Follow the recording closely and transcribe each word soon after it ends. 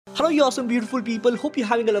Hello, you awesome, beautiful people. Hope you're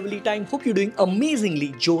having a lovely time. Hope you're doing amazingly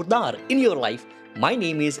jordar in your life. My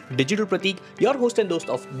name is Digital Pratik, your host and host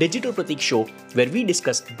of Digital Pratik Show, where we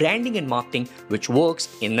discuss branding and marketing which works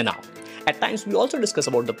in the now. At times, we also discuss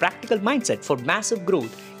about the practical mindset for massive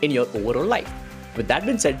growth in your overall life. With that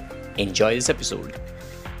being said, enjoy this episode.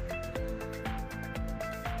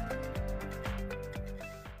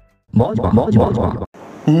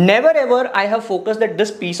 Never ever I have focused that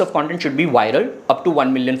this piece of content should be viral up to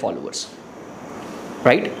 1 million followers.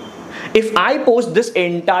 Right? If I post this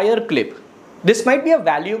entire clip, this might be a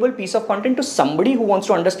valuable piece of content to somebody who wants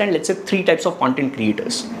to understand, let's say, 3 types of content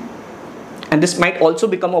creators. And this might also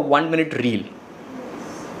become a 1-minute reel,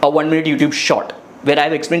 a 1-minute YouTube short, where I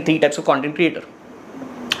have explained 3 types of content creator.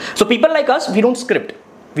 So people like us, we don't script,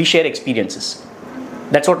 we share experiences.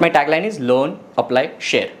 That's what my tagline is: learn, apply,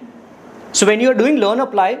 share. So when you are doing learn,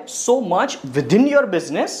 apply so much within your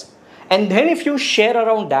business, and then if you share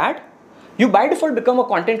around that, you by default become a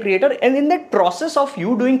content creator, and in that process of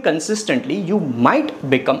you doing consistently, you might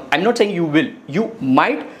become, I'm not saying you will, you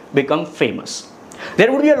might become famous. There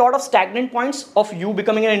would be a lot of stagnant points of you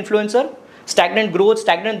becoming an influencer, stagnant growth,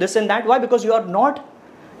 stagnant this and that. Why? Because you are not,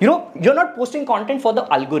 you're not posting content for the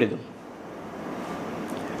algorithm.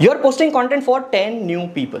 You're posting content for 10 new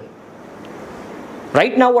people.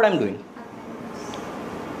 Right now what I'm doing,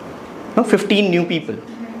 15 new people.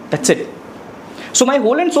 That's it. So my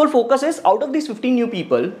whole and sole focus is, out of these 15 new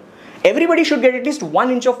people, everybody should get at least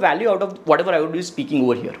 1 inch of value out of whatever I would be speaking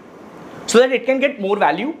over here, so that it can get more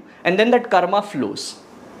value, and then that karma flows.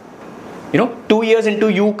 2 years into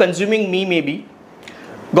you consuming me maybe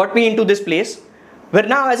got me into this place where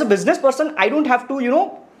now as a business person, I don't have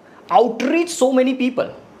to, outreach so many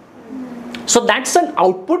people. So that's an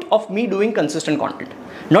output of me doing consistent content.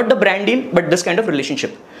 Not the brand deal, but this kind of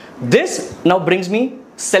relationship. This now brings me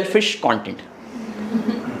selfish content.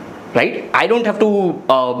 Right? I don't have to,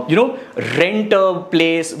 rent a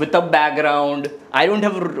place with a background. I don't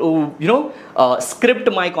have to,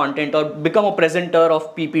 script my content or become a presenter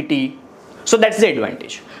of PPT. So that's the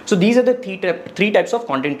advantage. So these are the three types of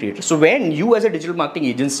content creators. So when you as a digital marketing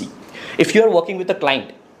agency, if you are working with a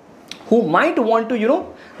client who might want to,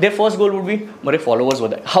 their first goal would be, my followers were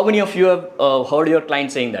there. How many of you have heard your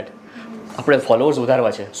client saying that? Apne followers વધારવા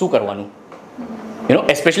છે, શું કરવાનું?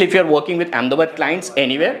 Especially if you are working with Ahmedabad clients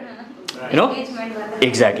anywhere,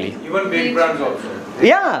 exactly. Even big brands also.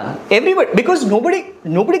 Yeah, everybody, because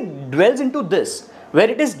nobody dwells into this, where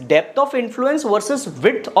it is depth of influence versus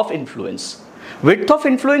width of influence. Width of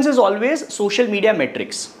influence is always social media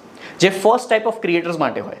metrics. જે first type of creators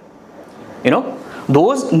માટે હોય.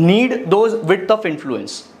 Those need those width of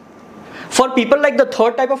influence. For people like the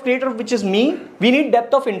third type of creator, which is me, we need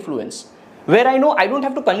depth of influence, where I know I don't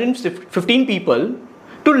have to convince 15 people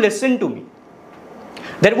to listen to me.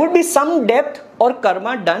 There would be some depth or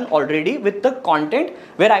karma done already with the content,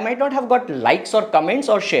 where I might not have got likes or comments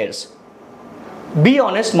or shares. Be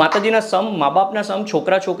honest, માતાજીના સમ, મા બાપના સમ,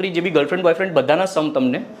 છોકરા છોકરી જે બી girlfriend boyfriend બધાના સમ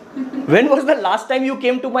તમને. When was the last time you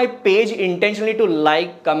came to my page intentionally to like,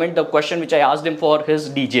 comment the question which I asked him for his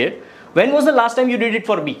DJ? When was the last time you did it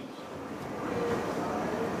for me?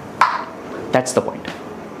 That's the point.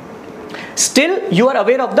 Still, you are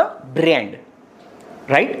aware of the brand,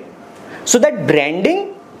 right? So that branding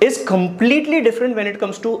is completely different when it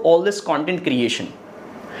comes to all this content creation.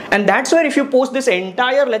 And that's where if you post this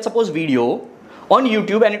entire, let's suppose, video on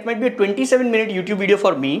YouTube, and it might be a 27-minute YouTube video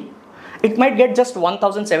for me, it might get just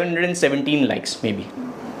 1717 likes maybe.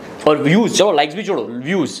 Or views, चलो likes भी छोड़ो,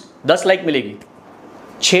 views 10 like मिलेगी,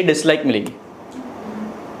 6 dislike मिलेगी.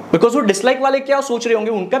 Because वो dislike वाले क्या सोच रहे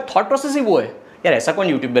होंगे, उनका thought process ही वो है, यार ऐसा कौन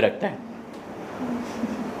YouTube पे रखता है?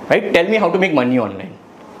 Right? Tell me how to make money online.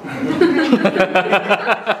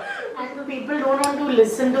 And the people don't want to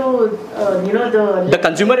listen to, the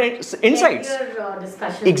consumer insights.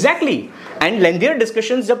 Discussions. Exactly. And lengthier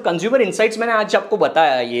discussions, जब consumer insights मैंने आज आपको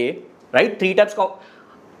बताया ये, right? 3 types का.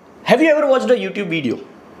 Have you ever watched a YouTube video?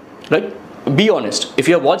 Right? Be honest. If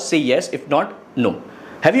you have watched, say yes. If not, no.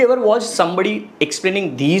 Have you ever watched somebody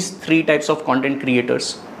explaining these 3 types of content creators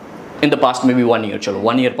in the past maybe 1 year? चलो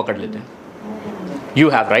 1 year पकड़ लेते हैं. You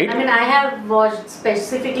have, right? I mean, I have watched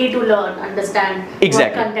specifically to learn, understand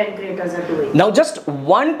Exactly. what content creators are doing. Now just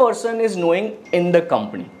one person is knowing in the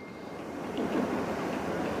company.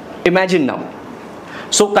 Imagine now.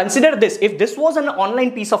 So consider this. If this was an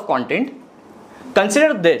online piece of content,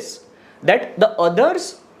 consider this, that the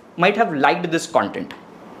others might have liked this content.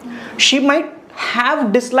 She might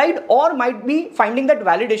have disliked or might be finding that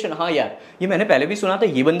validation. हाँ यार, ये मैंने पहले भी सुना था,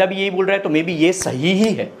 ये बंदा भी यही बोल रहा है, तो maybe ये सही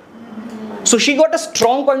ही है. So she got a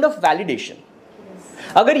strong point of validation.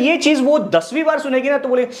 अगर ये चीज वो 10वीं बार सुनेगी ना तो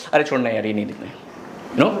बोले अरे छोड़ना यार ये नहीं देखना है,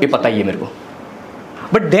 नो ये पता ही है मेरे को.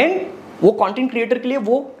 बट देन वो कंटेंट क्रिएटर के लिए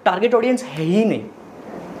वो टारगेट ऑडियंस है ही नहीं.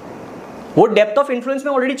 वो डेप्थ ऑफ इन्फ्लुएंस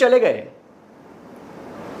में ऑलरेडी चले गए.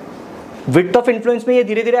 विड्थ ऑफ इन्फ्लुएंस में ये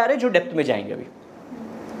धीरे धीरे आ रहे हैं जो डेप्थ में जाएंगे अभी.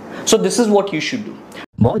 So this is what you should do.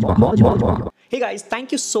 Hey guys,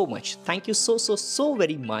 thank you so much. Thank you so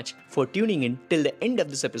very much for tuning in till the end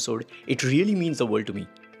of this episode. It really means the world to me.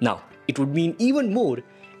 Now, it would mean even more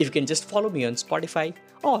if you can just follow me on Spotify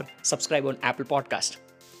or subscribe on Apple Podcast.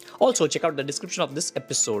 Also, check out the description of this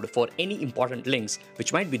episode for any important links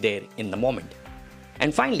which might be there in the moment.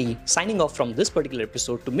 And finally, signing off from this particular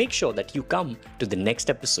episode to make sure that you come to the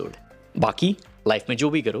next episode. बाकी life में जो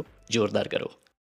भी करो जोरदार करो.